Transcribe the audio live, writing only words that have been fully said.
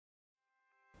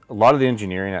A lot of the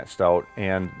engineering at Stout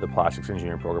and the plastics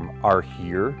engineering program are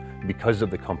here because of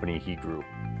the company he grew,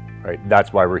 right?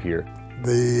 That's why we're here.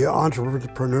 The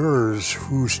entrepreneurs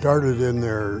who started in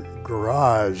their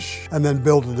garage and then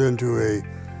built it into a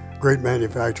great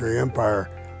manufacturing empire,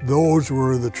 those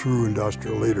were the true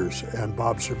industrial leaders, and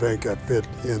Bob Cervenka fit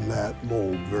in that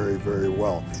mold very, very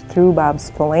well. Through Bob's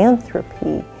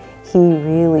philanthropy, he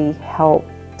really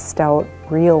helped Stout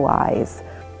realize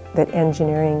that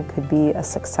engineering could be a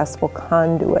successful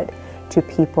conduit to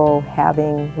people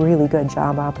having really good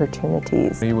job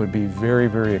opportunities. He would be very,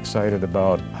 very excited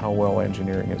about how well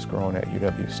engineering has grown at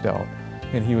UW-Stout,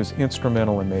 and he was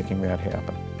instrumental in making that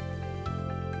happen.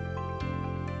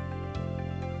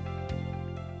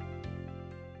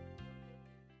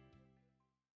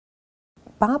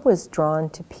 Bob was drawn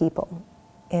to people,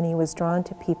 and he was drawn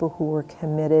to people who were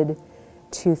committed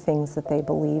to things that they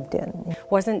believed in. It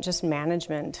wasn't just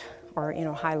management or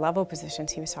high-level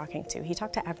positions he was talking to. He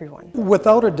talked to everyone.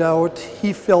 Without a doubt,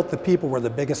 he felt the people were the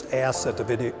biggest asset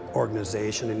of any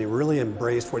organization, and he really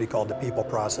embraced what he called the people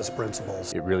process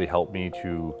principles. It really helped me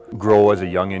to grow as a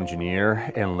young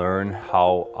engineer and learn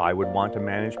how I would want to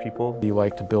manage people. He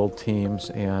liked to build teams,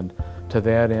 and to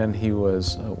that end he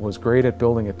was great at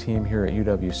building a team here at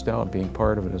UW-Stout, being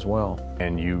part of it as well.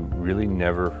 And you really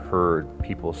never heard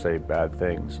people say bad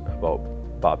things about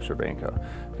Bob Cervenka,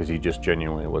 because he just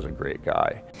genuinely was a great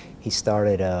guy. He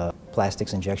started a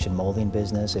plastics injection molding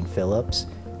business in Phillips,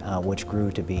 which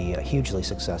grew to be hugely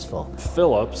successful.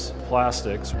 Phillips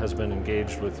Plastics has been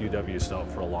engaged with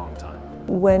UW-Stout for a long time.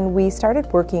 When we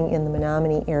started working in the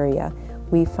Menominee area,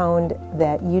 we found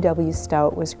that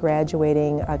UW-Stout was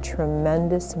graduating a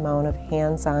tremendous amount of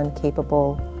hands-on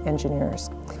capable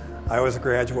engineers. I was a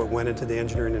graduate, went into the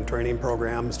engineering and training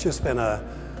program. It's just been a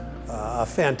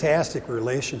fantastic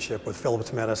relationship with Phillips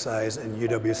Plastics and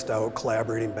UW-Stout,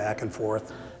 collaborating back and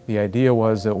forth. The idea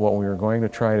was that what we were going to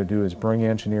try to do is bring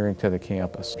engineering to the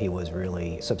campus. He was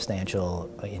really substantial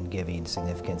in giving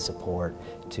significant support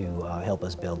to help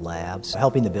us build labs.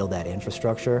 Helping to build that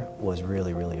infrastructure was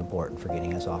really, really important for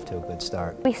getting us off to a good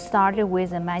start. We started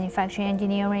with manufacturing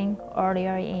engineering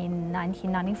earlier in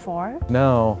 1994.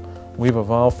 Now we've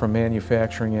evolved from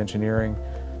manufacturing engineering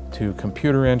to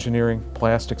computer engineering,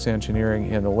 plastics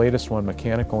engineering, and the latest one,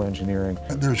 mechanical engineering.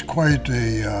 There's quite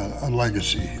a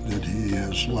legacy that he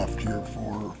has left here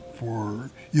for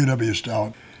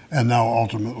UW-Stout, and now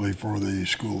ultimately for the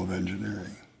School of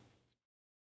Engineering.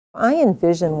 I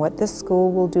envision what this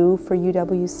school will do for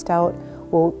UW-Stout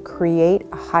will create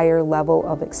a higher level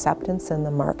of acceptance in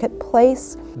the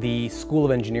marketplace. The School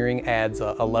of Engineering adds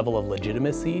a level of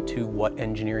legitimacy to what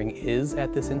engineering is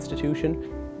at this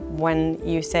institution. When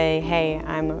you say, hey,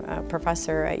 I'm a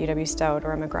professor at UW-Stout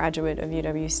or I'm a graduate of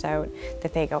UW-Stout,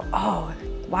 that they go, oh,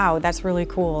 wow, that's really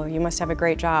cool. You must have a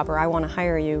great job, or I want to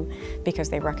hire you, because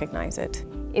they recognize it.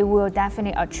 It will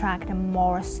definitely attract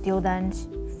more students,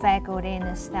 faculty,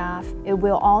 and staff. It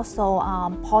will also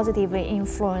positively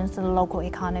influence the local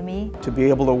economy. To be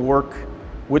able to work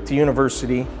with the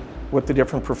university, with the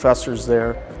different professors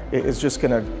there, is just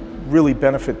going to really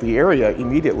benefit the area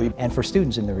immediately. And for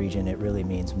students in the region, it really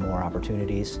means more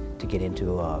opportunities to get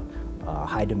into a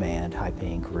high demand, high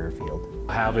paying career field.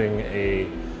 Having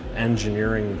an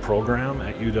engineering program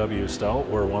at UW-Stout,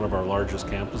 where one of our largest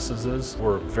campuses is,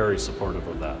 we're very supportive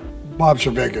of that. Bob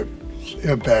Cervenka's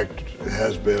impact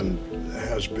has been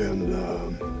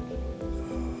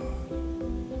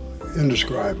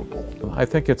indescribable. I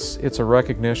think it's a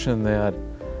recognition that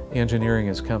engineering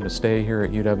has come to stay here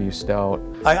at UW-Stout.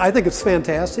 I think it's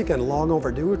fantastic and long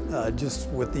overdue, just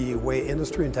with the way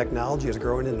industry and technology is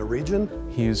growing in the region.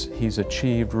 He's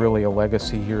achieved really a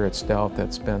legacy here at Stout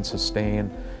that's been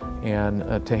sustained,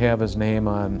 and to have his name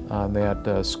on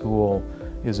that school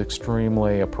is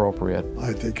extremely appropriate.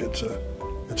 I think it's a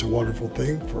wonderful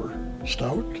thing for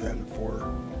Stout and for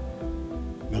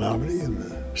Menominee and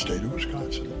the state of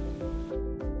Wisconsin.